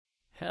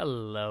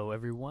Hello,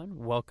 everyone.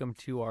 Welcome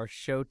to our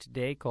show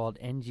today called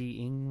NG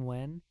英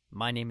文.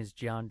 My name is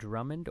John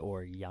Drummond,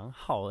 or Yang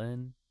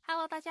Haoen.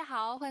 Hello， 大家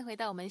好，欢迎回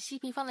到我们西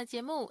平方的节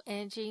目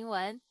NG 英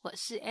文，我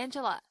是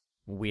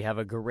Angela。We have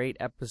a great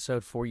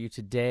episode for you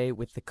today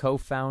with the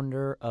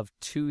co-founder of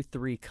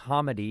 23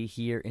 Comedy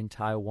here in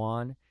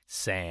Taiwan,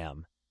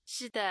 Sam.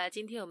 是的，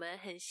今天我们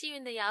很幸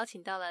运的邀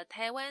请到了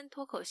台湾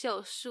脱口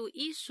秀数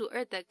一数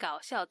二的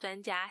搞笑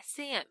专家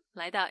Sam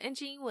来到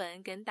NG 英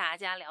文，跟大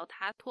家聊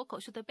他脱口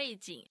秀的背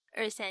景、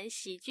23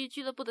喜剧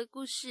俱乐部的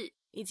故事，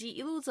以及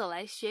一路走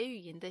来学语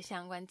言的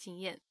相关经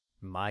验。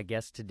My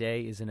guest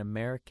today is an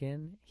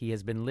American. He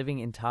has been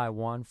living in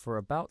Taiwan for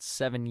about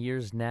 7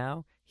 years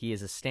now. He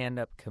is a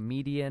stand-up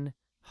comedian,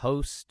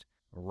 host,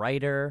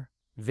 writer,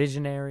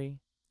 visionary,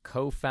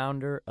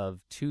 co-founder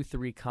of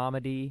 23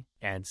 Comedy,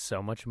 and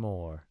so much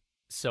more.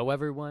 So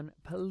everyone,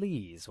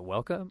 please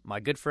welcome my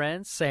good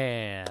friend,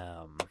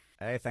 Sam.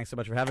 Hey, thanks so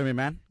much for having me,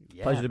 man.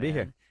 Yeah, Pleasure to be man.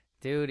 here.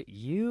 Dude,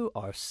 you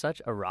are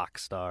such a rock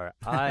star.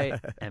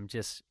 I am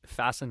just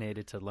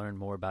fascinated to learn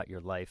more about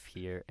your life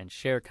here and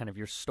share kind of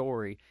your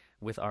story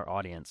with our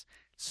audience.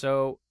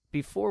 So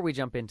before we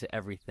jump into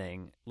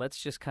everything,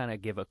 let's just kind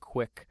of give a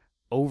quick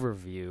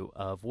overview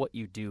of what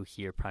you do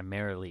here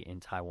primarily in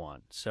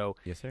Taiwan. So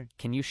Yes, sir.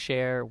 can you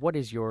share what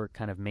is your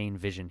kind of main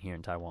vision here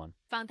in Taiwan?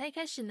 访谈一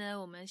开始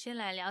呢，我们先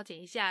来了解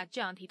一下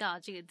John提到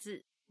的这个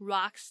字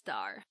rock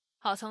star。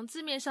好，从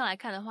字面上来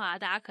看的话，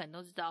大家可能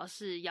都知道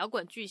是摇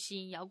滚巨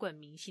星、摇滚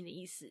明星的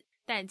意思。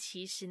但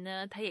其实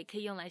呢，它也可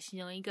以用来形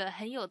容一个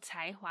很有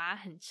才华、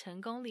很成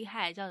功厉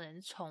害、让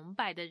人崇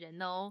拜的人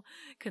哦。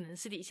可能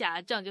私底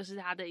下John就是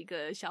他的一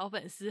个小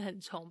粉丝，很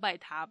崇拜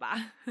他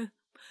吧。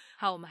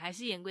好，我们还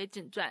是言归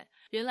正传。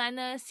原来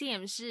呢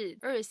 ，Sam 是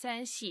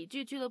23喜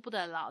剧俱乐部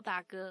的老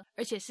大哥，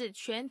而且是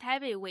全台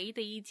北唯一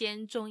的一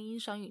间中英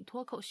双语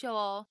脱口秀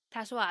哦。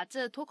他说啊，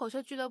这脱口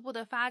秀俱乐部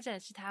的发展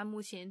是他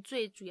目前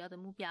最主要的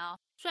目标。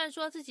虽然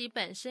说自己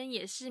本身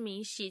也是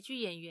名喜剧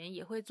演员，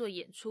也会做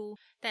演出，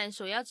但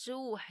首要之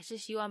务还是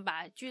希望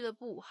把俱乐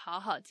部好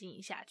好经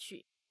营下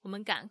去。我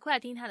们赶快来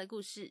听他的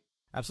故事。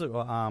Absolutely.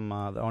 Well,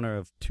 I'm the owner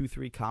of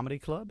 23 Comedy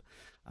Club,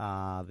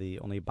 the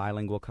only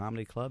bilingual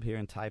comedy club here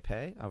in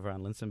Taipei over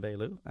on Linsen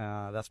Beilu.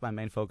 That's my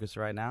main focus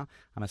right now.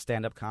 I'm a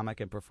stand-up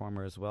comic and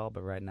performer as well,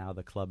 but right now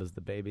the club is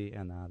the baby,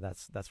 and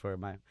that's where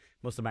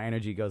most of my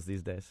energy goes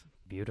these days.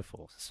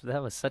 Beautiful. So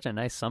that was such a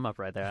nice sum up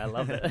right there. I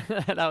love it.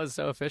 That was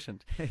so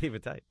efficient.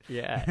 Even tight.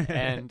 Yeah.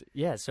 And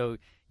yeah, so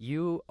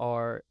you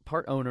are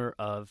part owner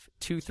of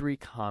 23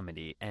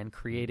 Comedy and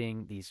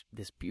creating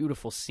this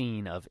beautiful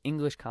scene of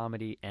English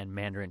comedy and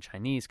Mandarin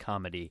Chinese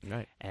comedy,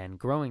 Right. and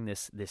growing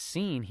this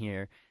scene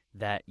here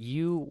that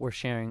you were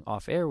sharing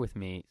off air with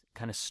me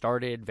kind of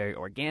started very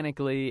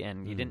organically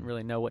and you didn't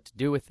really know what to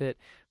do with it,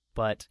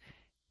 but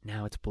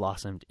now it's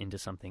blossomed into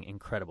something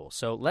incredible.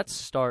 So let's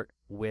start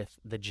with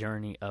the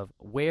journey of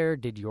where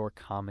did your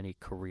comedy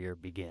career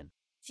begin?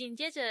 紧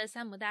接着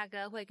山姆大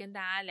哥会跟大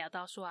家聊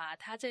到说啊，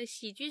他这个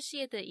喜剧事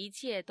业的一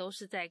切都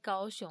是在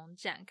高雄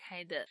展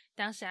开的。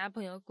当时他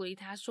朋友鼓励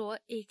他说，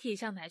可以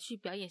上台去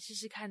表演试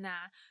试看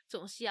啊，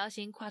总是要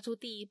先跨出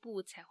第一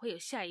步才会有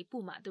下一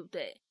步嘛，对不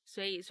对？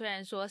所以虽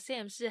然说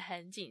Sam 是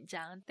很紧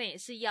张，但也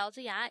是咬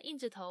着牙硬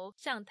着头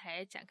上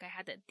台展开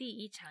他的第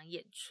一场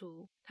演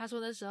出。他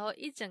说那时候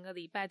一整个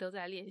礼拜都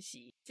在练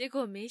习，结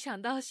果没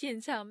想到现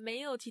场没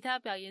有其他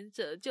表演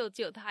者，就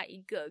只有他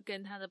一个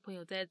跟他的朋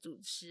友在主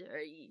持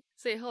而已。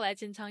所以后来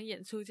整场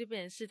演出就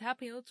变成是他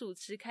朋友主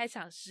持开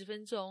场10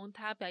分钟，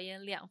他表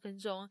演2分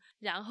钟，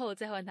然后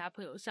再换他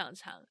朋友上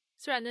场。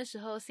虽然那时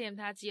候 Sam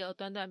他只有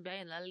短短表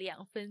演了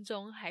2分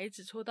钟，还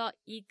只戳到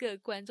一个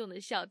观众的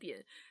笑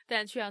点，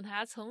但却让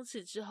他从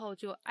此之后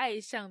就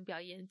爱上表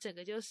演，整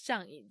个就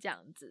上瘾这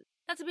样子。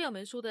那这边我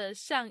们说的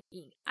上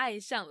瘾、爱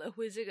上了，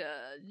或这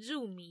个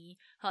入迷，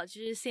好，就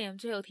是 Sam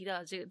最后提到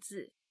的这个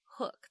字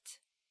hooked，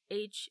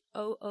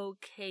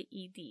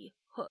 H-O-O-K-E-D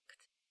hooked。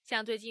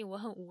像最近我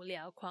很无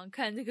聊，狂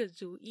看这个《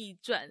如懿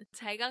传》，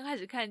才刚开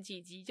始看几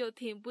集就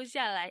停不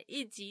下来，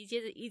一集接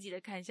着一集的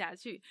看下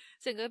去，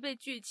整个被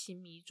剧情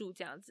迷住，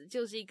这样子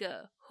就是一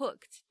个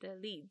hooked 的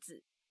例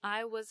子。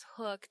I was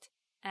hooked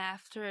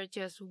after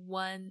just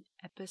one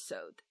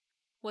episode，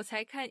 我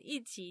才看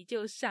一集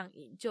就上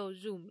瘾，就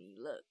入迷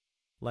了。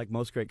Like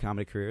most great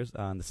comedy careers,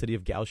 in the city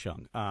of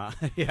Kaohsiung.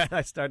 Yeah,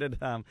 I started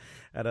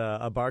at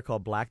a bar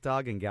called Black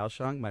Dog in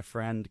Kaohsiung. My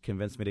friend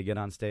convinced me to get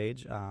on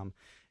stage.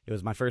 It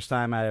was my first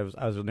time. I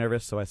was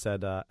nervous, so I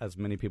said, as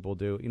many people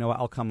do, you know what,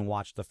 I'll come and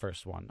watch the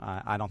first one.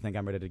 I don't think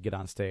I'm ready to get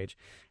on stage.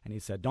 And he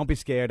said, don't be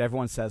scared.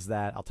 Everyone says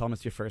that. I'll tell them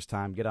it's your first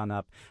time. Get on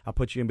up. I'll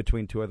put you in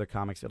between 2 other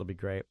comics. It'll be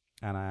great.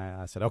 And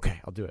I said,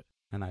 okay, I'll do it.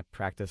 And I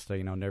practiced,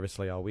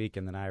 nervously all week.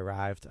 And then I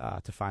arrived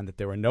to find that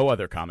there were no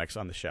other comics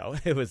on the show.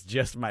 It was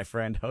just my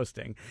friend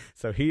hosting.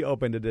 So he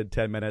opened and did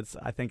 10 minutes.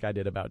 I think I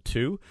did about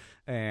 2.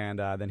 And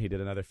then he did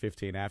another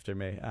 15 after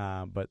me.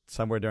 But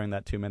somewhere during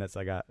that 2 minutes,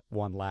 I got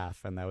one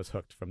laugh, and I was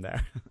hooked from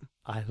there.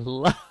 I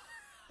love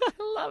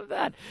love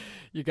that.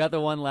 You got the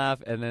one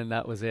laugh, and then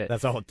that was it.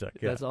 That's all it took.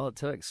 Yeah. That's all it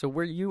took. So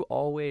were you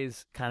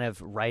always kind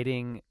of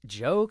writing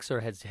jokes,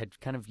 or had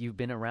kind of you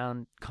been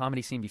around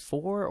comedy scene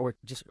before, or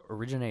just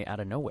originate out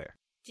of nowhere?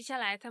 接下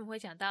来他们会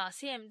讲到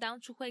CM 当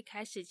初会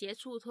开始接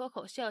触脱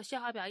口秀笑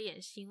话表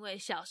演，是因为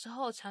小时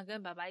候常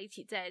跟爸爸一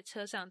起在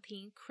车上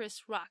听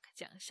Chris Rock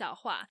讲笑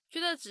话，觉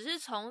得只是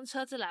从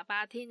车子喇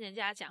叭听人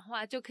家讲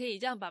话就可以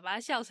让爸爸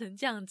笑成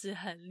这样子，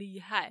很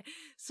厉害，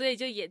所以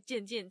就也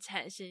渐渐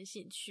产生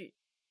兴趣。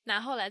那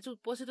后来住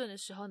波士顿的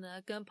时候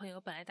呢，跟朋友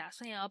本来打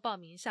算要报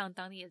名上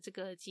当地的这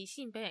个即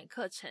兴表演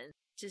课程，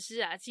只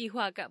是计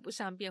划赶不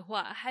上变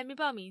化，还没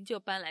报名就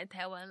搬来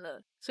台湾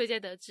了。所以在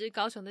得知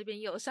高雄那边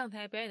有上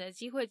台表演的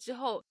机会之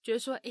后，觉得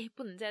说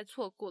不能再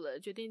错过了，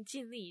决定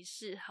尽力一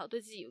试，好对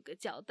自己有个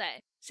交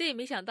代。所以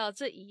没想到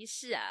这一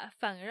试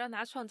反而让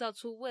他创造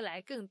出未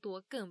来更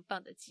多更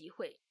棒的机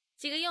会。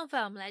几个用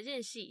法我们来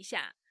认识一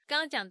下。刚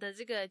刚讲的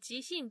这个即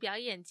兴表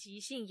演、即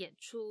兴演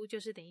出，就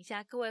是等一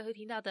下各位会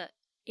听到的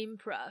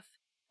improv。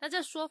那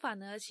这说法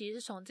呢，其实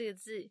是从这个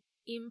字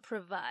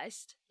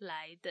improvised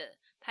来的，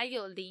它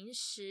有临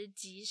时、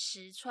即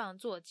时创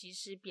作、即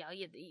时表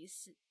演的意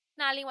思。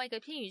那另外一个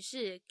片语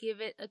是 give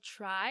it a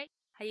try，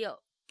 还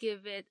有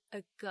give it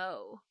a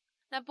go。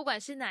那不管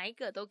是哪一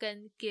个，都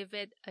跟 give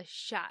it a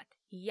shot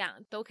一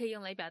样，都可以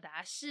用来表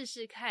达试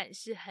试看，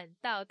是很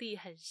道地、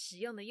很实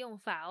用的用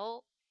法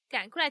哦。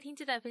赶快来听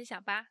这段分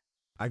享吧。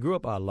I grew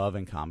up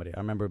loving comedy.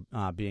 I remember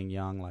being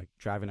young, like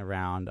driving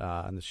around,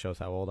 and this shows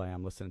how old I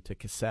am, listening to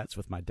cassettes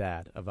with my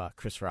dad of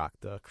Chris Rock,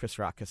 the Chris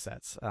Rock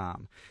cassettes.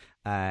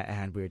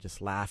 And we were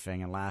just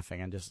laughing and laughing,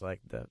 and just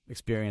like the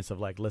experience of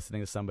like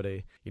listening to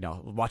somebody,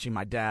 watching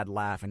my dad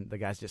laugh, and the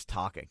guy's just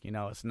talking.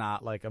 It's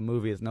not like a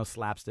movie, it's no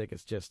slapstick,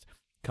 it's just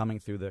coming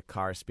through the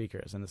car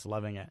speakers, and just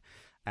loving it.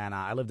 And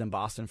I lived in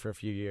Boston for a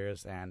few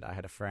years, and I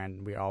had a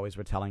friend. We always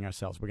were telling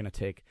ourselves, we're going to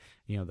take,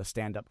 the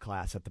stand-up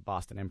class at the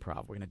Boston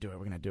Improv. We're going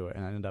to do it.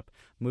 And I ended up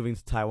moving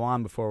to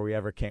Taiwan before we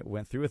ever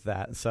went through with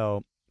that. And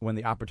so when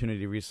the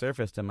opportunity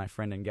resurfaced and my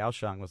friend in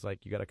Kaohsiung was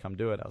like, you got to come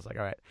do it, I was like,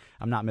 all right,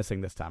 I'm not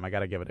missing this time. I got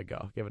to give it a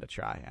go, give it a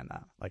try. And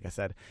like I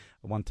said,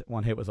 one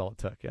hit was all it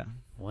took, yeah.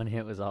 One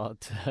hit was all it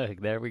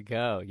took. There we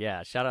go.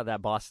 Yeah, shout out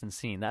that Boston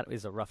scene. That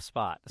is a rough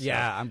spot. So.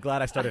 Yeah, I'm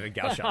glad I started in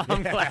Kaohsiung.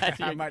 I'm glad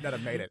I might not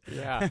have made it.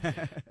 Yeah,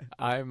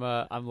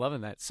 I'm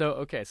loving that. So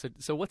okay,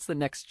 so what's the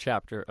next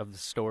chapter of the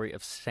story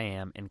of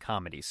Sam in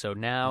comedy? So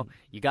now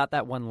you got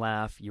that one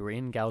laugh. You were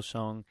in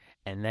Kaohsiung,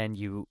 and then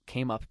you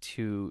came up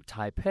to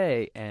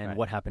Taipei, and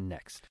what happened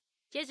next?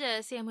 接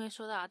着 Sam 会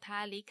说到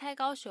他离开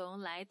高雄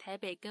来台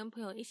北跟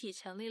朋友一起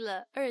成立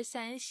了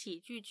23喜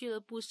剧俱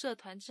乐部社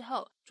团之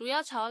后，主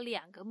要朝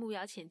2个目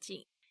标前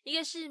进。一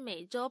个是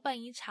每周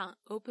办一场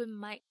open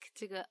mic，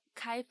 这个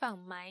开放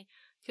麦，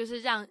就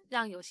是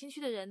让有兴趣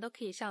的人都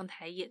可以上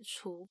台演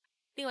出。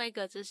另外一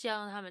个则是要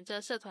让他们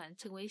这社团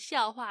成为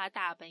笑话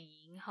大本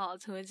营，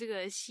成为这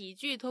个喜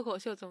剧脱口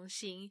秀中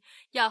心，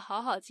要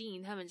好好经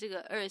营他们这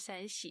个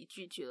23喜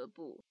剧俱乐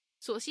部。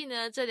所幸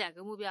呢，这2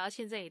个目标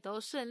现在也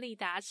都顺利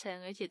达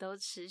成，而且都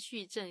持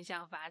续正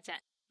向发展。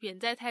远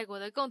在泰国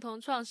的共同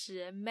创始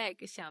人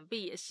Meg 想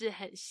必也是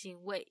很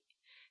欣慰。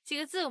几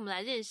个字我们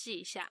来认识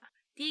一下。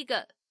第一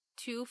个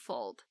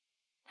twofold，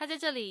 它在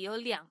这里有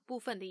2部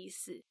分的意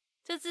思。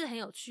这字很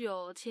有趣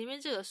哦，前面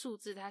这个数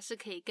字它是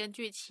可以根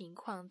据情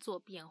况做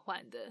变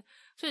换的，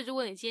所以如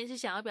果你今天是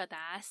想要表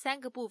达3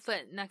个部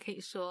分，那可以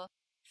说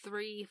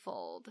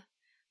threefold。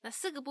那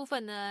4个部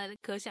分呢，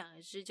可想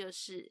而知就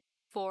是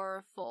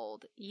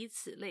fourfold， 以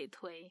此类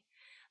推。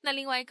那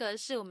另外一个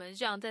是我们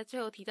这样在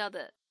最后提到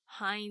的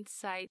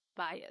hindsight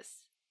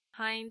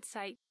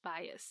bias。hindsight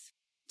bias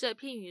这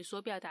片语所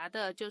表达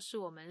的就是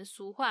我们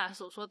俗话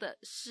所说的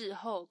事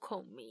後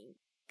孔明。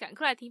赶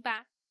快来听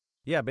吧。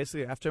Yeah,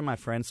 basically, after my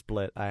friend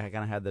split, I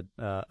kind of had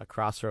a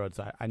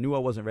crossroads. I knew I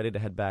wasn't ready to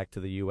head back to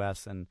the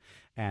U.S. and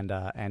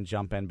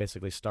jump in,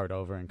 basically start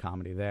over in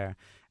comedy there.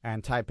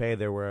 And Taipei,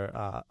 there were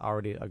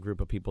already a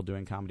group of people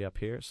doing comedy up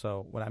here.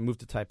 So when I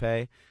moved to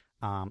Taipei,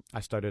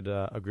 I started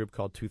a group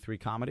called 2-3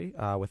 Comedy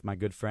with my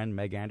good friend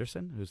Meg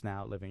Anderson, who's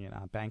now living in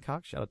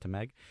Bangkok. Shout out to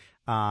Meg.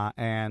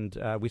 And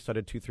we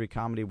started 2-3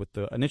 Comedy with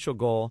the initial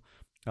goal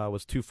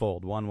was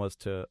twofold. One was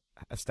to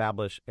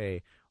establish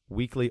a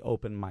weekly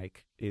open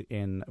mic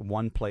in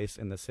one place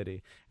in the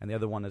city, and the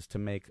other one is to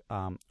make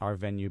our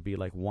venue be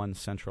like one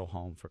central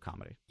home for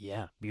comedy.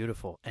 Yeah,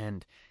 beautiful.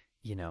 And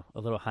a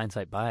little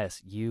hindsight bias,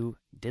 you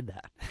did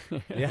that.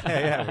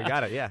 yeah, we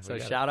got it. Yeah. So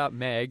shout out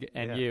Meg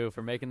and you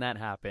for making that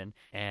happen.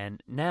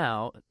 And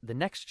now the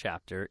next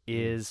chapter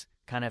is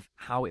kind of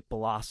how it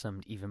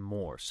blossomed even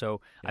more.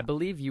 So I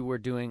believe you were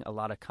doing a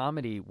lot of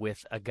comedy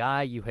with a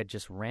guy you had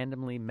just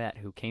randomly met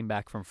who came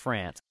back from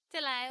France. 再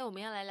来我们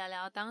要来聊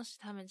聊当时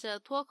他们这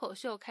脱口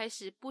秀开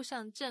始步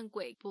上正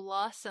轨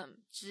blossom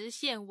直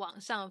线往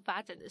上发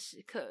展的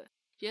时刻。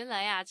原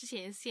来之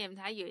前 Sam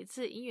他有一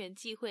次因缘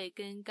际会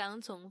跟刚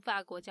从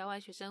法国交换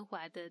学生回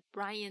来的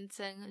Brian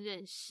曾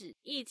认识，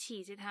一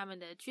起在他们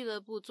的俱乐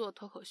部做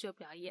脱口秀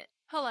表演。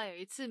后来有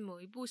一次某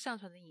一部上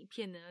传的影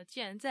片呢，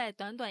竟然在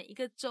短短一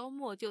个周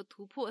末就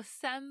突破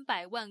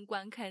300万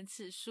观看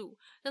次数，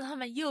让他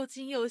们又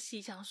惊又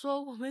喜，想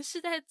说我们是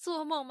在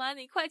做梦吗？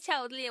你快掐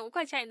我的脸，我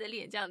快掐你的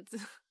脸这样子。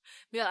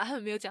没有啦，他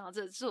们没有讲到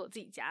这，是我自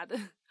己加的。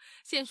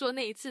先说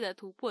那一次的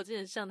突破真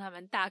的是让他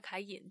们大开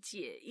眼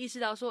界，意识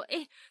到说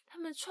他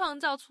们创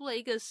造出了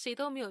一个谁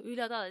都没有预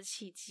料到的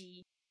奇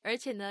迹。而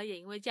且呢，也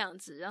因为这样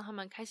子让他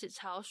们开始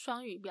朝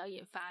双语表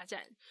演发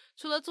展，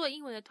除了做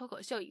英文的脱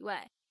口秀以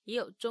外，也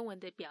有中文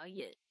的表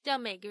演，让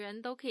每个人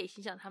都可以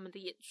欣赏他们的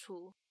演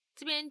出。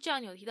这边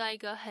John 有提到一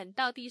个很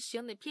道地实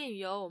用的片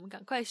语哦，我们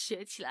赶快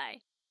学起来。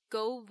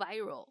 Go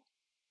viral，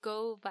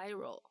 Go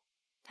viral，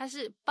 它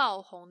是爆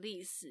红的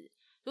意思。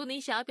如果你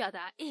想要表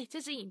达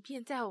这支影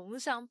片在网络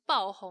上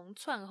爆红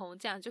窜红，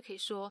这样就可以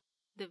说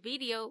The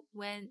video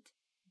went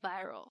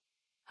viral。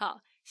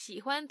 好，喜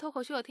欢脱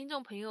口秀的听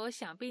众朋友，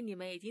想必你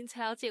们已经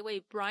猜到这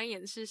位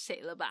Brian 是谁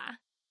了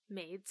吧？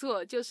没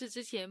错，就是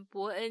之前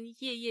伯恩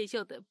夜夜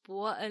秀的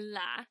伯恩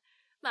啦。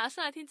马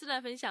上来听这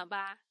段分享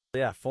吧。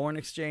Yeah, foreign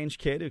exchange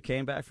kid who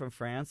came back from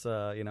France,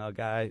 a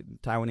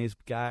Taiwanese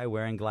guy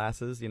wearing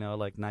glasses,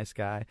 like nice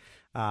guy,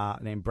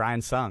 named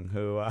Brian Sung,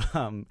 who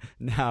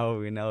now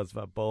we know is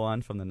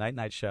Boan from the Night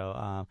Night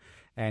Show.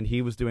 And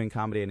he was doing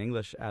comedy in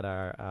English at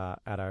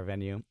our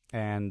venue.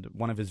 And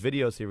one of his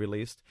videos he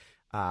released,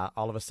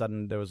 all of a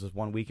sudden there was this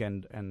one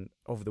weekend, and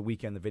over the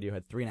weekend the video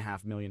had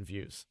 3.5 million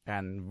views.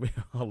 And we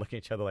were all looking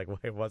at each other like,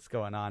 wait, what's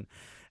going on?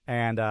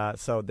 And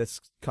so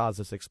this caused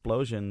this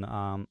explosion,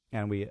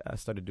 and we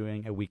started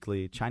doing a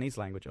weekly Chinese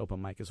language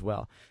open mic as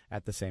well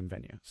at the same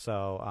venue.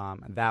 So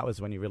that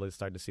was when you really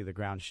started to see the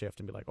ground shift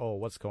and be like, oh,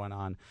 what's going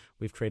on?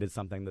 We've created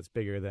something that's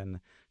bigger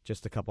than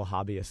just a couple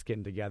hobbyists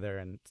getting together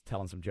and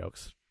telling some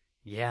jokes.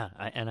 Yeah,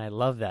 and I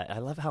love that. I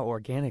love how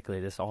organically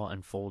this all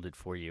unfolded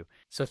for you.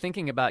 So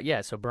thinking about,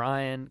 so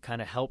Brian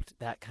kind of helped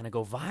that kind of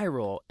go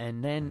viral,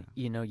 and then,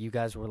 you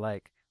guys were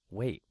like,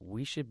 wait,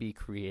 we should be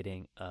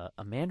creating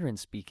a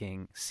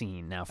Mandarin-speaking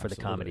scene now for the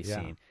comedy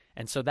scene.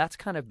 And so that's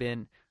kind of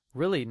been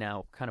really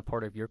now kind of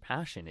part of your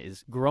passion,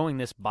 is growing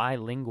this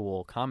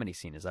bilingual comedy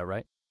scene. Is that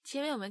right?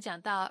 前面我们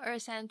讲到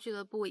23俱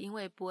乐部因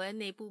为伯恩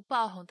那部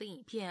爆红的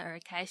影片而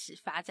开始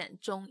发展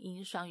中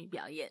英双语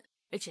表演，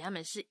而且他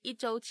们是1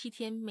周7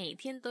天，每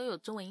天都有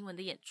中文英文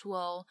的演出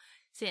哦。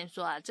虽然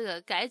说这个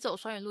改走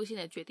双语路线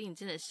的决定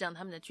真的是让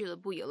他们的俱乐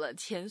部有了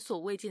前所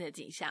未见的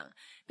景象，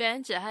表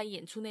演者和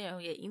演出内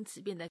容也因此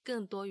变得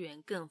更多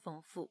元更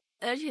丰富。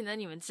而且呢，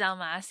你们知道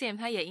吗？ Sam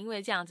他也因为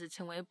这样子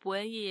成为伯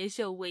恩夜夜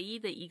秀唯一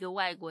的一个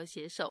外国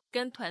写手，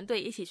跟团队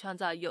一起创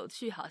造有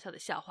趣好笑的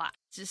笑话。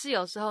只是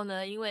有时候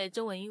呢，因为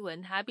中文英文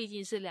它毕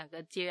竟是2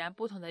个截然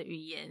不同的语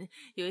言，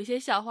有一些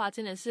笑话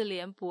真的是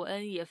连伯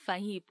恩也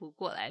翻译不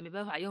过来，没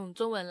办法用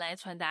中文来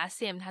传达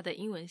Sam 他的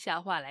英文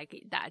笑话来给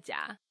大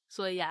家。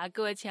所以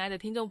各位亲爱的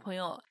听众朋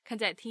友，看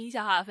在听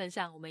笑话的份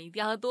上，我们一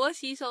定要多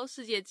吸收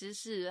世界知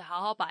识，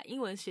好好把英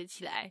文学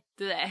起来，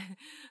对不对？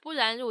不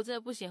然如果真的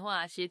不行的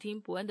话，其实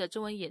听伯恩的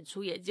中文演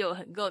出也就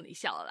很够你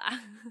笑了啦。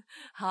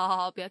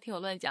好，不要听我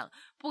乱讲，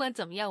不管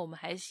怎么样，我们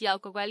还是要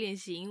乖乖练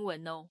习英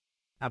文哦。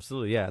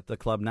Absolutely, yeah. At the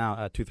club now,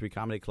 2-3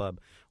 Comedy Club,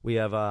 we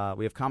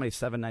have comedy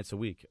 7 nights a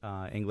week,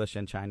 English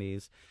and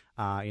Chinese.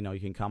 You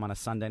can come on a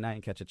Sunday night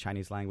and catch a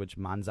Chinese language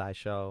manzai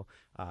show.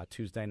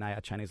 Tuesday night,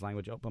 a Chinese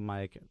language open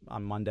mic.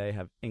 On Monday,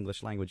 have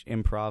English language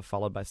improv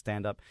followed by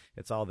stand-up.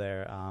 It's all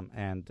there.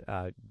 And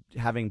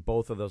having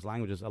both of those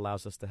languages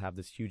allows us to have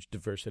this huge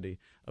diversity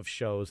of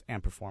shows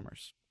and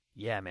performers.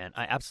 Yeah, man,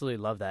 I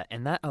absolutely love that.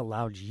 And that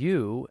allowed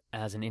you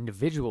as an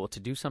individual to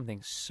do something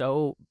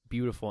so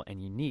beautiful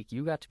and unique.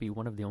 You got to be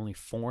one of the only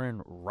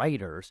foreign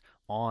writers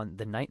on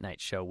the Night Night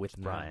Show with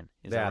Brian.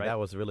 Is that right? That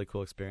was a really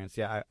cool experience.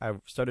 Yeah, I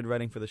started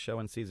writing for the show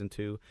in season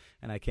 2,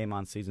 and I came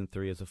on season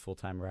 3 as a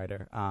full-time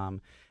writer.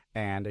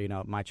 And,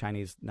 my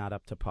Chinese not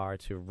up to par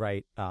to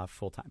write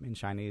full-time in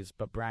Chinese,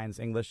 but Brian's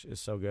English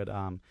is so good.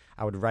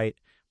 I would write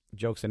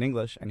jokes in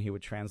English, and he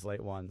would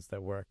translate ones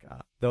that work.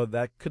 Though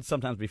that could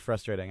sometimes be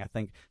frustrating. I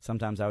think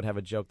sometimes I would have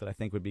a joke that I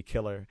think would be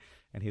killer,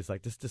 and he's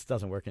like, this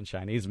doesn't work in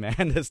Chinese,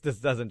 man. This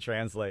doesn't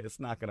translate. It's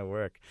not going to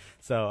work.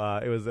 So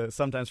it was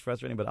sometimes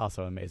frustrating, but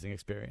also an amazing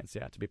experience,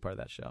 to be part of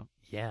that show.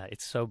 Yeah,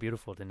 it's so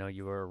beautiful to know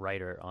you were a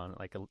writer on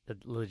like a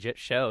legit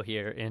show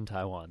here in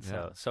Taiwan.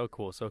 So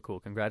cool, so cool.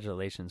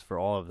 Congratulations for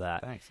all of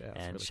that. Thanks. Yeah,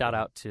 and really shout cool.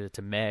 out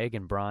to Meg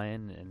and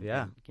Brian and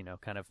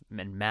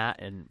and Matt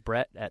and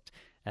Brett at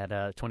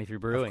 23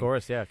 Brewing. Of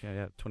course, yeah,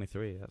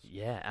 23. Yes.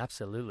 Yeah,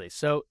 absolutely.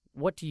 So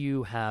what do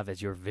you have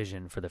as your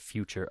vision for the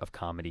future of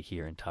comedy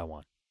here in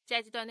Taiwan?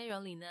 在这段内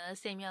容里呢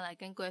Sam 要来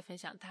跟各位分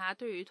享他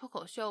对于脱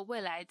口秀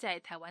未来在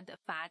台湾的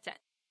发展。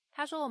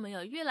他说我们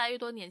有越来越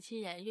多年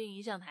轻人愿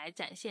意上台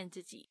展现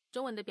自己，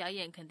中文的表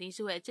演肯定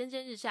是会蒸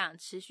蒸日上，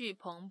持续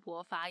蓬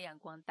勃发扬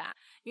光大。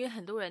因为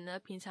很多人呢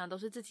平常都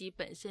是自己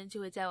本身就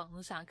会在网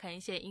络上看一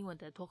些英文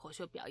的脱口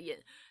秀表演，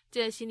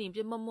这心里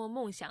就默默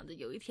梦想着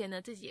有一天呢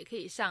自己也可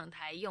以上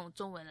台用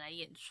中文来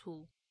演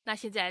出。那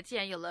现在既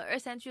然有了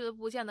23俱乐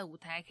部这样的舞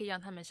台，可以让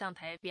他们上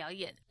台表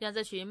演，让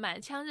这群满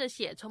腔热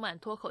血充满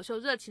脱口秀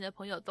热情的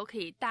朋友都可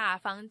以大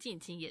方尽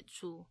情演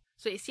出。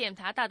所以 Sam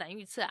他大胆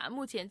预测啊，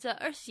目前这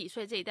20几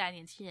岁这一代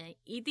年轻人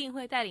一定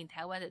会带领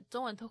台湾的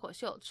中文脱口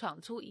秀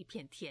闯出一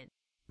片天。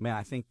Man,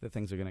 I think that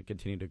things are going to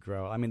continue to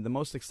grow. I mean, the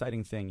most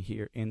exciting thing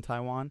here in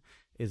Taiwan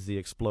is the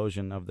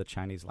explosion of the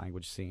Chinese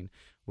language scene,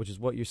 which is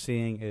what you're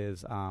seeing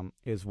is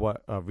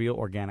what a real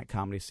organic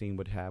comedy scene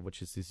would have,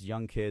 which is these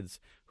young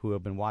kids who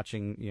have been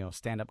watching,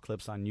 stand-up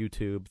clips on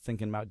YouTube,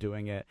 thinking about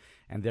doing it,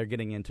 and they're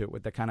getting into it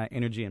with the kind of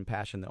energy and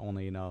passion that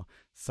only,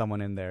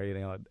 someone in their,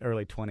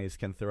 early 20s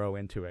can throw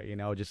into it,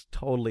 just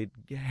totally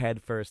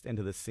head first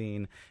into the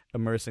scene,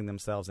 immersing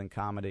themselves in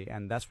comedy.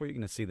 And that's where you're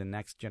going to see the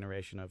next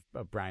generation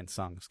of Brian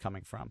Sungs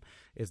coming from,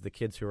 is the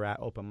kids who are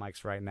at open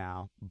mics right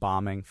now,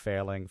 bombing,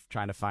 failing,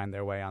 trying to find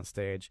their way on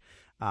stage.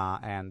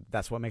 And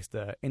that's what makes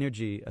the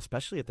energy,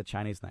 especially at the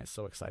Chinese night,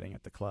 so exciting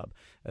at the club.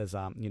 Is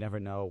you never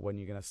know when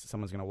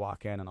someone's gonna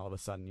walk in and all of a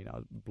sudden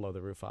blow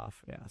the roof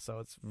off. Yeah, so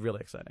it's really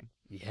exciting.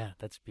 Yeah,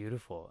 that's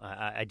beautiful.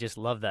 I just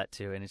love that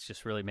too, and it's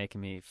just really making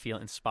me feel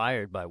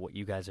inspired by what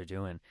you guys are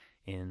doing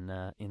in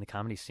the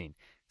comedy scene.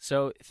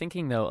 So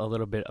thinking though a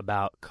little bit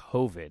about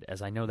COVID,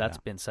 as I know that's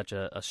been such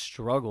a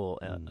struggle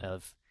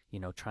of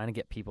trying to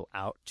get people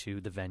out to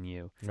the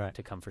venue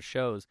to come for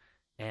shows,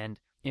 and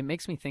it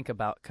makes me think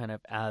about kind of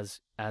as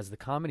the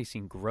comedy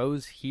scene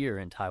grows here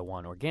in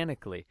Taiwan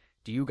organically,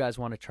 do you guys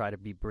want to try to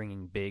be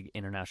bringing big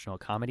international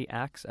comedy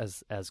acts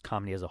as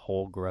comedy as a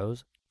whole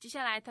grows? 接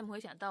下来他们会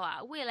想到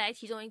啊，未来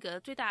其中一个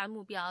最大的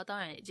目标，当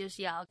然也就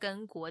是要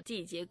跟国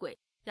际接轨，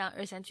让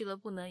23俱乐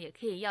部呢也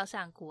可以要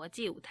上国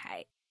际舞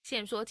台。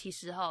Sam 说，其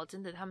实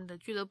真的他们的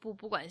俱乐部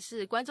不管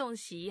是观众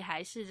席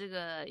还是这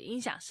个音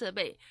响设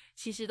备，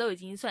其实都已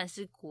经算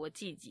是国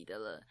际级的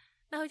了。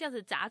那会这样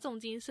子砸重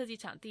金设计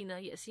场地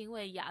呢，也是因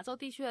为亚洲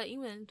地区的英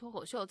文脱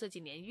口秀这几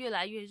年越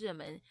来越热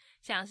门，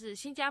像是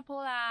新加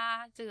坡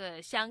啦、这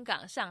个香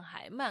港、上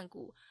海、曼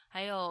谷，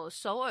还有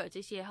首尔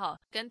这些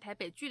跟台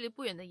北距离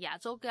不远的亚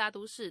洲各大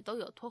都市都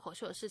有脱口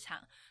秀的市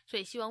场，所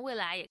以希望未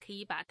来也可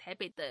以把台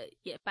北的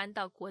也搬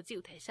到国际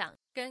舞台上，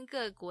跟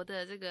各国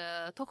的这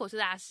个脱口秀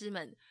大师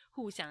们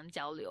互相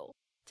交流。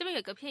这边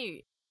有个片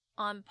语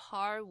on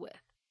par with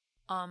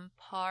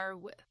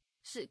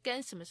是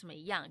跟什么什么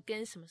一样，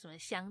跟什么什么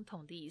相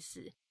同的意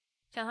思。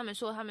像他们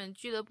说他们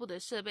俱乐部的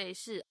设备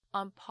是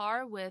on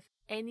par with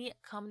any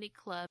comedy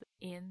club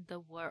in the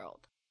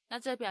world。 那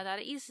这表达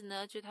的意思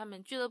呢，就是他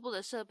们俱乐部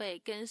的设备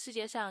跟世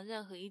界上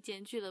任何一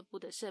间俱乐部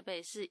的设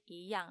备是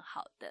一样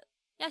好的。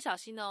要小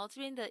心哦，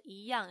这边的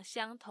一样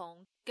相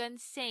同跟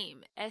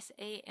same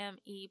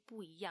S-A-M-E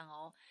不一样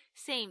哦。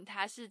 same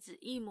它是指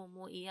一模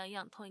模一样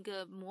样，同一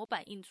个模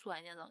板印出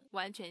来那种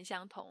完全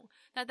相同。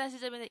那但是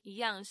这边的一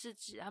样是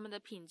指他们的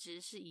品质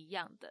是一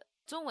样的。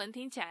中文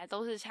听起来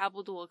都是差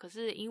不多，可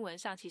是英文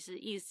上其实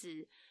意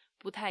思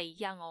不太一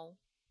样哦。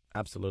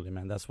Absolutely,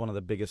 man. That's one of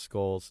the biggest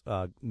goals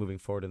moving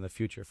forward in the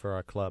future for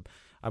our club.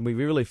 We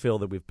really feel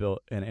that we've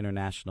built an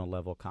international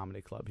level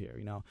comedy club here,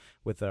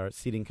 with our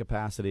seating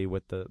capacity,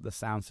 with the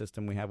sound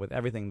system we have, with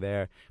everything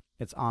there.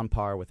 It's on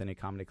par with any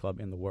comedy club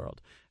in the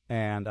world.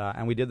 And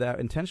we did that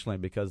intentionally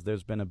because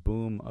there's been a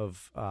boom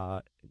of,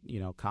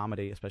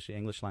 comedy, especially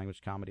English language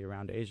comedy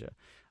around Asia.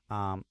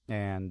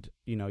 And,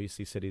 you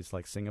see cities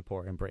like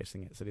Singapore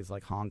embracing it, cities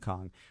like Hong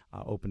Kong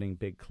opening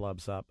big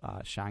clubs up,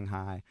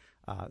 Shanghai,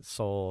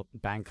 Seoul,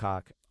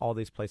 Bangkok, all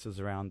these places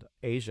around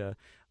Asia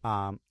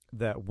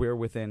that we're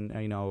within,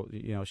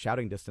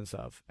 shouting distance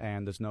of.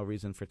 And there's no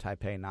reason for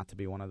Taipei not to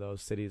be one of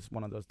those cities,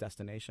 one of those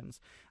destinations.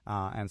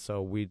 And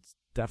so we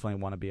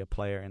definitely want to be a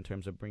player in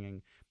terms of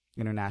bringing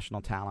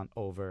international talent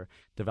over,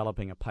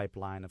 developing a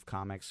pipeline of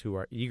comics who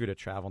are eager to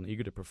travel and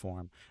eager to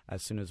perform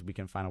as soon as we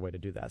can find a way to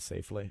do that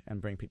safely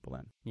and bring people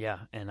in.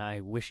 Yeah, and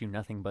I wish you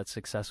nothing but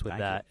success with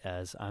that,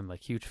 as I'm a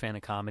huge fan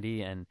of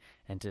comedy, and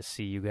to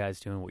see you guys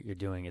doing what you're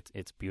doing,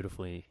 it's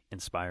beautifully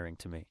inspiring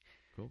to me.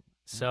 Cool.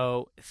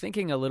 So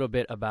thinking a little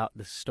bit about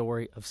the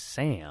story of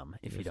Sam,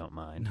 if you don't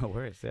mind. No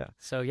worries, yeah.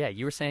 So yeah,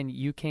 you were saying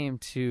you came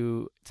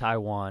to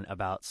Taiwan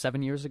about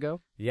 7 years ago?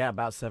 Yeah,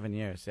 about 7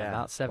 years, yeah.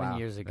 About 7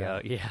 years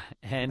ago, yeah.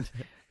 And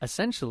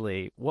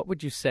essentially, what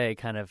would you say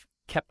kind of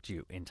kept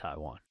you in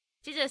Taiwan?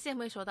 接着 Sam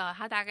会说到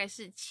他大概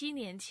是7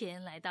年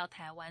前来到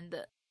台湾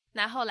的，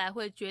那后来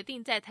会决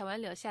定在台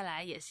湾留下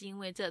来，也是因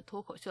为这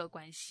脱口秀的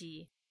关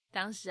系。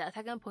当时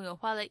他跟朋友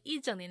花了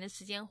1整年的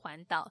时间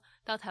环岛，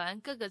到台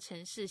湾各个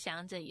城市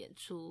乡镇演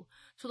出，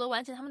除了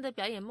完成他们的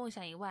表演梦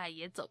想以外，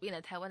也走遍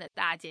了台湾的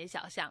大街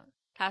小巷。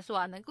他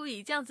说能够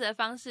以这样子的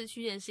方式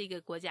去认识一个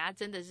国家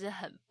真的是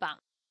很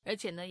棒，而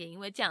且呢也因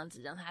为这样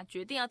子让他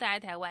决定要待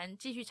在台湾，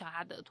继续朝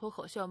他的脱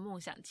口秀梦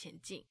想前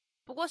进。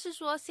不过是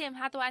说 Sam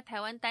他都在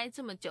台湾待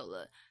这么久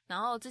了，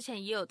然后之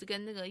前也有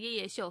跟那个夜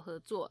夜秀合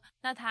作，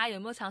那他有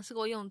没有尝试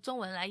过用中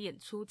文来演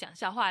出讲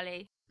笑话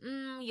嘞？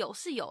有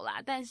是有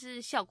啦，但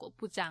是效果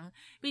不彰。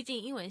毕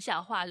竟英文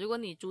笑话，如果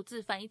你逐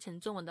字翻译成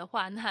中文的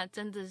话，那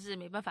真的是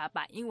没办法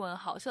把英文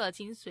好笑的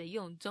精髓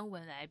用中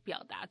文来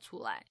表达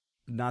出来。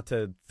Not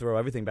to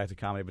throw everything back to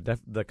comedy, but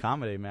the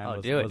comedy, man.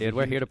 Oh, do it, dude.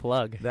 We're here to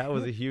plug. That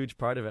was a huge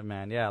part of it,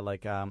 man. Yeah,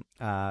 like I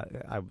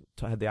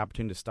had the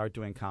opportunity to start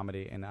doing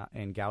comedy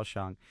in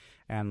Kaohsiung,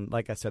 And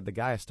like I said, the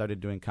guy I started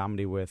doing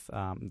comedy with,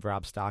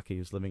 Rob Stocky,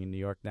 who's living in New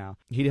York now,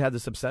 he had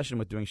this obsession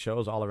with doing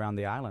shows all around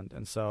the island.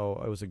 And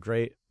so it was a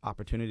great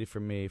opportunity for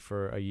me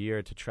for a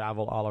year to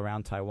travel all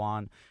around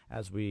Taiwan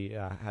as we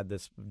had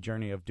this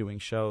journey of doing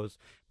shows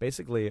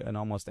basically in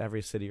almost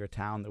every city or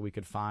town that we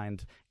could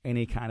find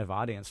any kind of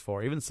audience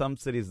for, even some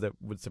cities that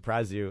would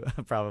surprise you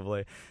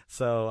probably.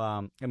 So,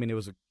 I mean, it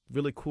was a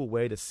really cool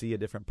way to see a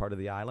different part of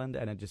the island,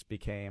 and it just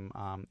became,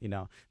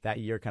 that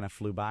year kind of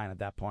flew by, and at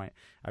that point,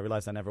 I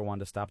realized I never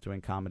wanted to stop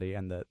doing comedy,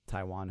 and that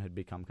Taiwan had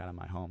become kind of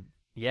my home.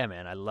 Yeah,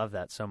 man, I love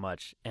that so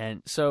much.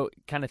 And so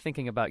kind of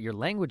thinking about your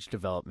language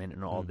development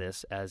and all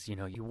this, as you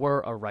know, you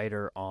were a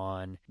writer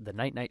on the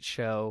Night Night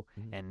Show,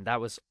 and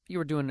you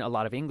were doing a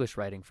lot of English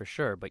writing for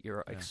sure, but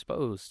you're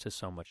exposed to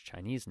so much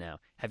Chinese now.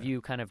 Have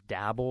you kind of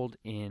dabbled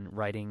in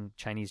writing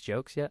Chinese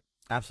jokes yet?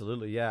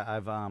 Absolutely,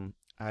 yeah.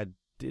 I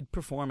did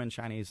perform in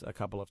Chinese a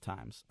couple of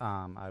times.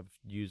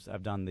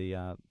 I've done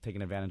the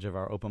taken advantage of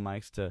our open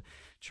mics to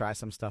try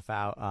some stuff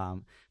out,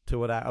 to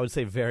what I would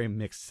say very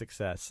mixed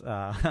success.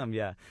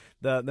 Yeah,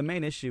 the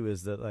main issue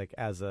is that, like,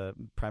 as a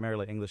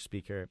primarily English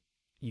speaker,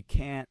 you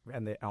can't,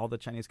 and all the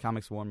Chinese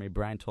comics warned me,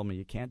 Brian told me,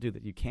 you can't do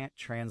that. You can't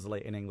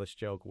translate an English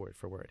joke word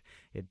for word.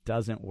 It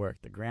doesn't work.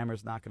 The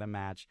grammar's not going to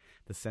match.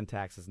 The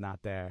syntax is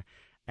not there.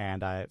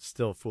 And I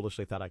still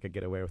foolishly thought I could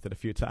get away with it a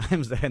few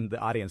times, and the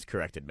audience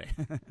corrected me.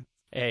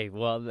 Hey,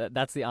 well,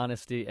 that's the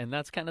honesty, and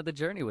that's kind of the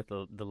journey with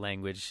the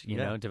language, you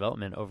know,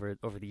 development over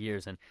the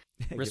years. And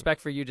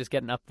respect for you just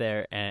getting up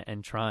there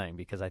and trying,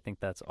 because I think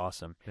that's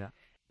awesome. Yeah.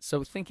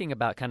 So thinking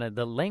about kind of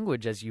the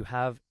language, as you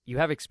have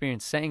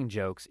experience saying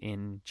jokes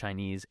in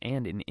Chinese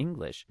and in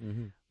English,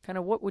 kind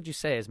of what would you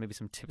say as maybe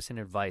some tips and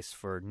advice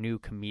for new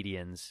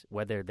comedians,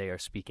 whether they are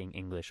speaking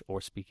English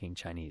or speaking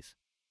Chinese?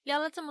 聊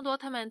了这么多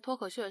他们脱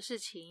口秀的事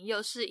情，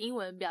又是英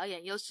文表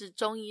演，又是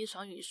中英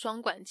双语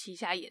双管齐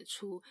下演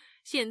出。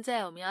现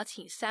在我们要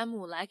请山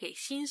姆来给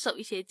新手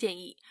一些建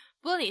议，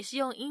不论你是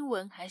用英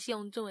文还是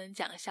用中文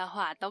讲笑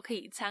话，都可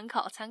以参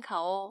考参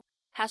考哦。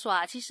他说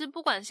啊，其实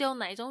不管是用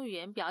哪一种语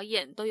言表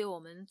演，都有我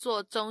们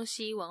做中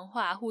西文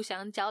化互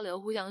相交流、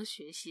互相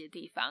学习的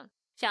地方。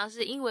像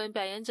是英文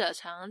表演者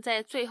常常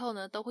在最后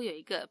呢都会有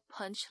一个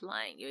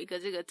punchline， 有一个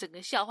这个整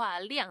个笑话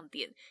的亮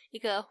点，一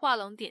个画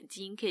龙点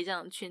睛可以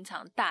让全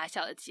场大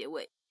笑的结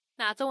尾。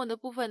那中文的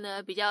部分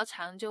呢比较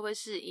长，就会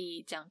是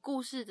以讲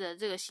故事的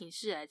这个形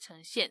式来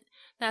呈现，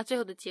那最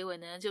后的结尾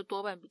呢就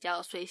多半比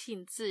较随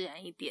性自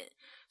然一点。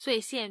所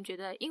以Sam觉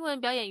得英文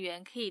表演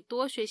员可以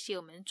多学习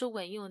我们中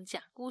文用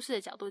讲故事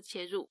的角度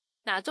切入，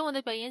那中文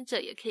的表演者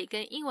也可以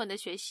跟英文的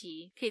学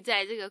习，可以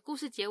在这个故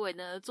事结尾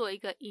呢做一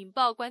个引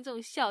爆观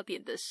众笑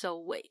点的收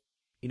尾。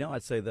 You know,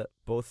 I'd say that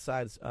both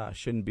sides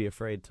shouldn't be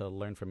afraid to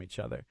learn from each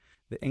other.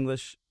 The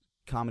English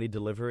comedy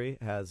delivery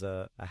has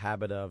a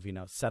habit of,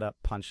 set up,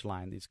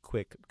 punchline, these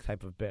quick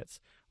type of bits.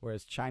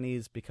 Whereas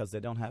Chinese, because they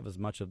don't have as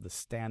much of the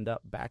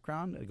stand-up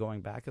background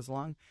going back as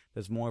long,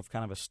 there's more of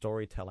kind of a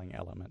storytelling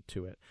element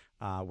to it,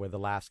 where the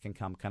laughs can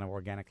come kind of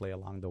organically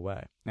along the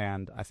way.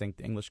 And I think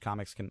the English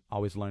comics can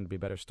always learn to be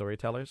better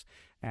storytellers,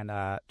 and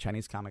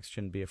Chinese comics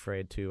shouldn't be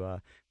afraid to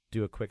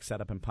do a quick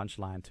setup and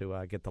punchline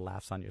to get the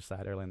laughs on your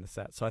side early in the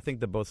set. So I think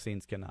that both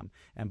scenes can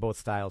and both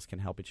styles can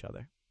help each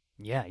other.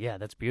 Yeah,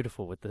 that's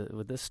beautiful with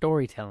the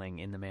storytelling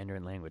in the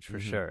Mandarin language for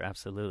sure,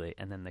 absolutely.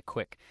 And then the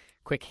quick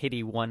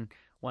hitty one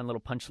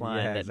little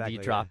punchline that you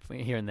drop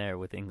here and there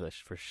with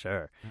English for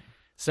sure.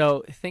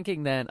 So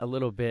thinking then a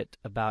little bit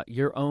about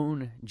your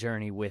own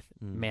journey with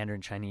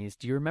Mandarin Chinese,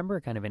 do you remember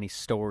kind of any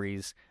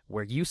stories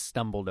where you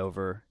stumbled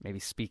over maybe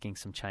speaking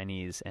some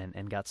Chinese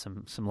and got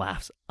some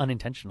laughs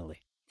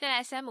unintentionally? 再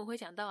来山姆会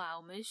讲到啊，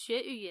我们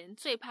学语言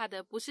最怕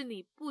的不是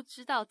你不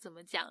知道怎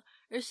么讲，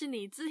而是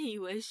你自以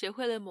为学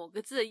会了某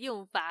个字的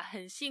用法，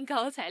很兴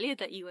高采烈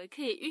的以为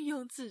可以运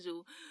用自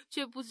如，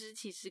却不知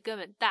其实根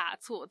本大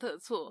错特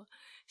错。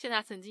像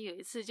他曾经有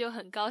一次就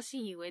很高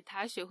兴以为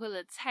他学会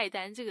了菜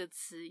单这个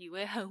词，以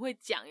为很会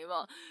讲，有没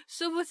有？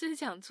殊不知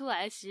讲出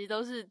来其实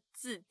都是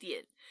字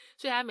典，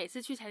所以他每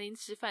次去餐厅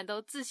吃饭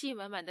都自信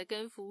满满的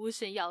跟服务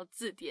生要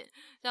字典，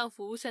让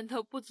服务生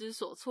都不知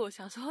所措，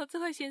想说这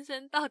位先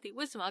生到底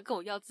为什么要跟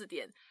我要字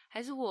典，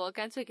还是我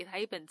干脆给他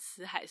一本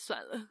词海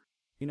算了。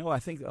You know,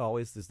 I think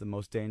always is the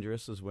most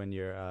dangerous is when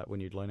you're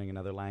learning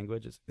another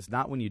language. It's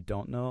not when you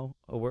don't know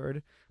a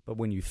word, but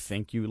when you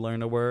think you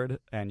learn a word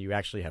and you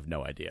actually have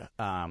no idea.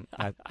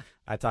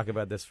 I talk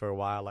about this for a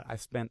while. I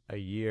spent a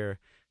year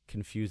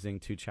confusing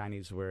two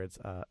Chinese words,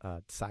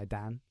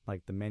 caidan,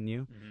 like the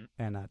menu,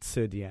 and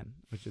cidian,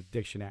 which is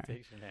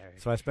dictionary.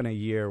 So I spent a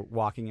year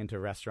walking into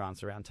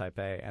restaurants around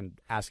Taipei and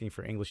asking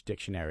for English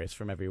dictionaries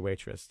from every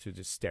waitress who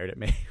just stared at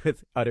me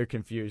with utter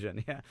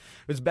confusion. Yeah,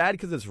 it's bad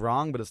because it's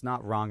wrong, but it's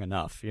not wrong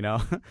enough,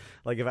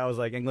 Like if I was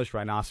like English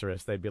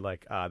rhinoceros, they'd be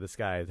like, this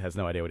guy has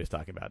no idea what he's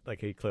talking about.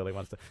 Like he clearly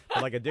wants to.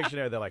 But like a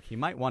dictionary, they're like, he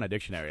might want a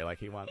dictionary. Like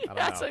he wants. I don't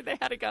know. It's like they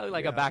had to go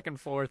like a back and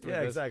forth.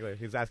 Yeah, exactly.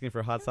 He's asking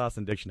for hot sauce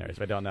and dictionaries.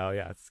 I don't know.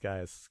 Yeah, this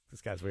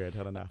guy's weird.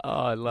 I don't know. Oh,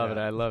 I love it.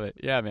 I love it.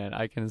 Yeah, man,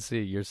 I can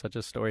see you're such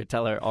a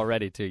storyteller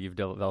already too. You've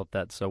developed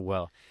that so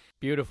well.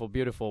 Beautiful,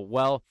 beautiful.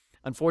 Well,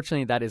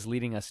 Unfortunately, that is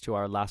leading us to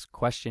our last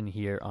question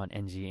here on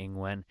NG 英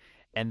文,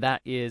 and that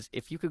is,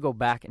 if you could go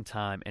back in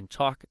time and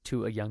talk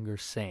to a younger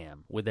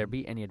Sam, would there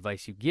be any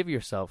advice you give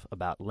yourself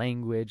about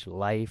language,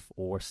 life,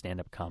 or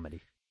stand-up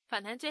comedy?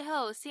 访谈最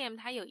后 Sam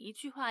他有一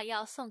句话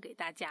要送给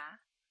大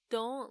家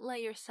Don't let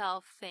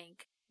yourself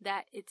think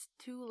that it's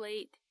too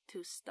late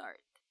to start.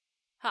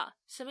 好，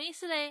什么意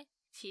思嘞？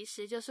其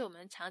实就是我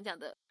们常讲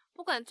的，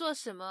不管做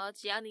什么，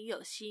只要你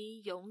有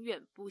心，永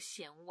远不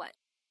嫌晚。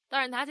当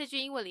然，他这句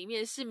英文里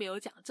面是没有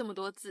讲这么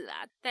多字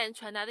啦，但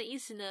传达的意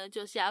思呢，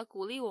就是要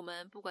鼓励我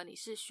们，不管你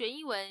是学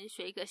英文、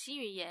学一个新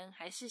语言，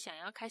还是想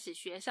要开始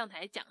学上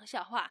台讲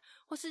笑话，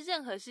或是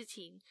任何事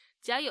情，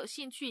只要有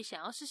兴趣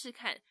想要试试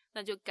看，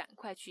那就赶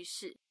快去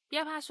试，不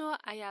要怕说，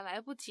哎呀，来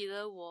不及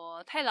了，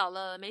我太老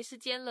了，没时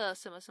间了，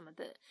什么什么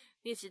的。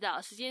你也知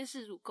道，时间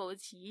是乳沟，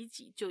挤一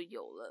挤就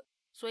有了。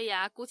所以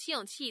啊，鼓起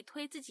勇气，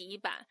推自己一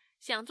把，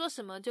想做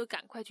什么就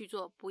赶快去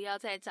做，不要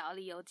再找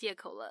理由借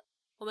口了。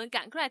我们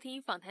赶快来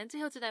听访谈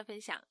最后这段分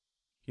享。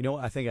You know,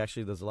 I think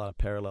actually there's a lot of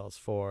parallels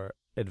for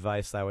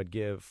advice I would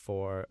give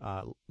for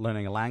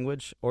learning a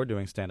language or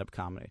doing stand-up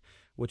comedy,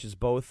 which is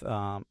both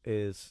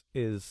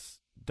is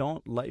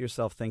don't let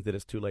yourself think that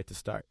it's too late to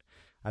start.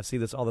 I see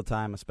this all the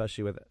time,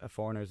 especially with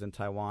foreigners in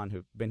Taiwan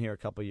who've been here a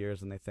couple of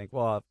years and they think,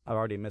 well, I've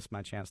already missed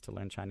my chance to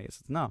learn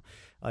Chinese. No,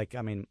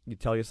 you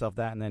tell yourself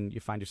that and then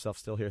you find yourself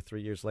still here 3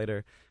 years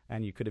later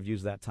and you could have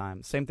used that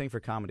time. Same thing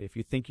for comedy. If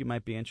you think you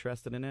might be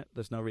interested in it,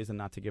 there's no reason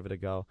not to give it a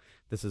go.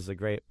 This is a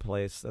great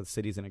place. The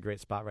city's in a great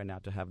spot right now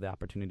to have the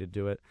opportunity to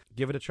do it.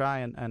 Give it a try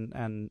and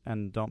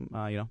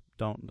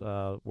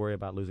don't worry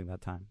about losing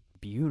that time.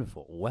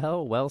 Beautiful.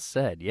 Well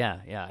said.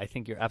 Yeah, I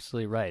think you're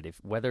absolutely right.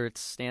 Whether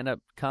it's stand-up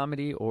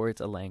comedy or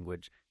it's a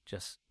language,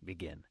 just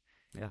begin.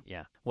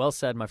 Yeah. Well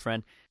said, my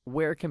friend.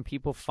 Where can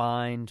people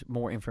find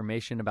more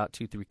information about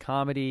 2-3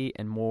 Comedy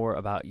and more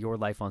about your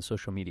life on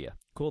social media?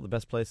 Cool. The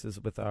best place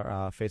is with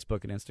our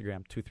Facebook and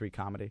Instagram, 2-3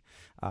 Comedy,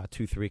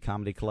 2-3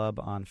 Comedy Club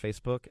on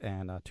Facebook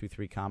and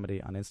 2-3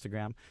 Comedy on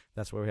Instagram.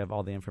 That's where we have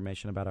all the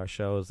information about our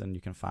shows, and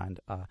you can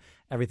find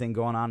everything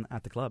going on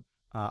at the club.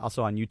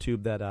 Also on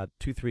YouTube, that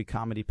 2-3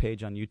 Comedy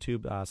page on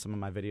YouTube, some of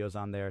my videos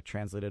on there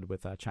translated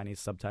with Chinese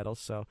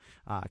subtitles. So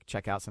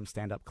check out some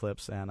stand-up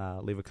clips and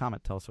leave a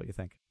comment. Tell us what you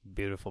think.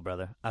 Beautiful,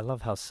 brother. I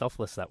love how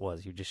selfless that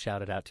was. You just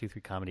shouted out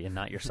 2-3 Comedy and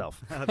not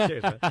yourself.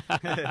 Cheers,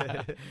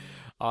 man.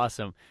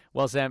 Awesome.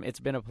 Well, Sam, it's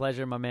been a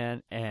pleasure, my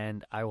man,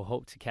 and I will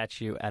hope to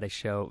catch you at a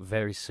show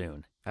very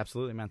soon.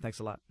 Absolutely, man. Thanks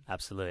a lot.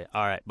 Absolutely.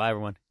 All right. Bye,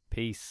 everyone.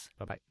 Peace.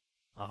 Bye-bye.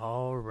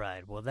 All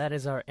right. Well, that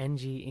is our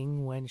NG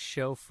英文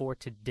show for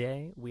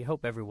today. We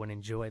hope everyone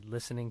enjoyed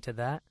listening to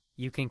that.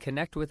 You can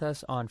connect with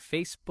us on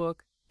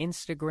Facebook,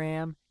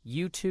 Instagram,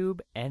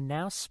 YouTube, and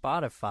now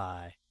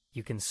Spotify.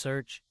 You can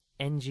search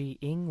NG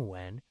英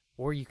文,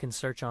 or you can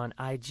search on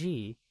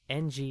IG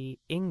NG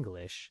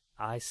English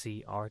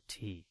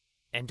ICRT.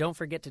 And don't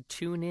forget to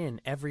tune in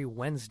every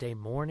Wednesday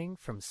morning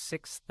from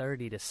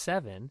 6:30 to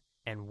 7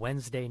 and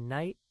Wednesday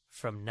night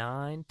from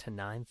 9 to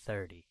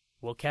 9:30.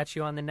 We'll catch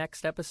you on the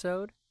next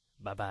episode.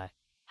 Bye-bye.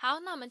 好，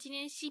那我们今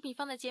天西平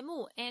方的节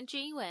目 NG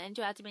英文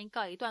就到这边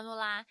告一段落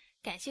啦。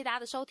感谢大家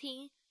的收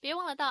听，别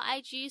忘了到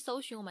IG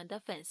搜寻我们的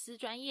粉丝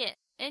专页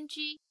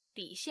NG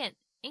底线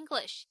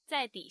English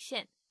再底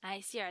线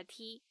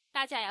ICRT。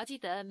大家也要记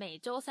得每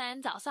周三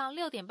早上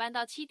6点半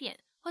到7点，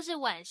或是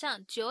晚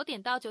上9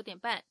点到9点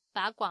半，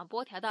把广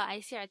播调到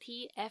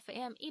ICRT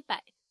FM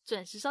 100，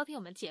准时收听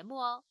我们节目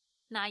哦。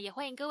那也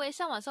欢迎各位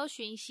上网搜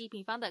寻西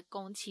平方的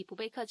攻其不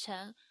备课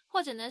程，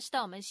或者呢是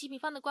到我们西平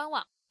方的官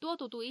网多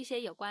读一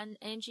些有关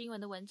NG 英文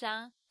的文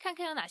章，看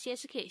看有哪些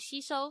是可以吸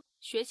收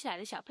学起来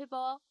的小撇步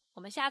哦。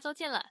我们下周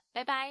见了，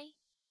拜拜。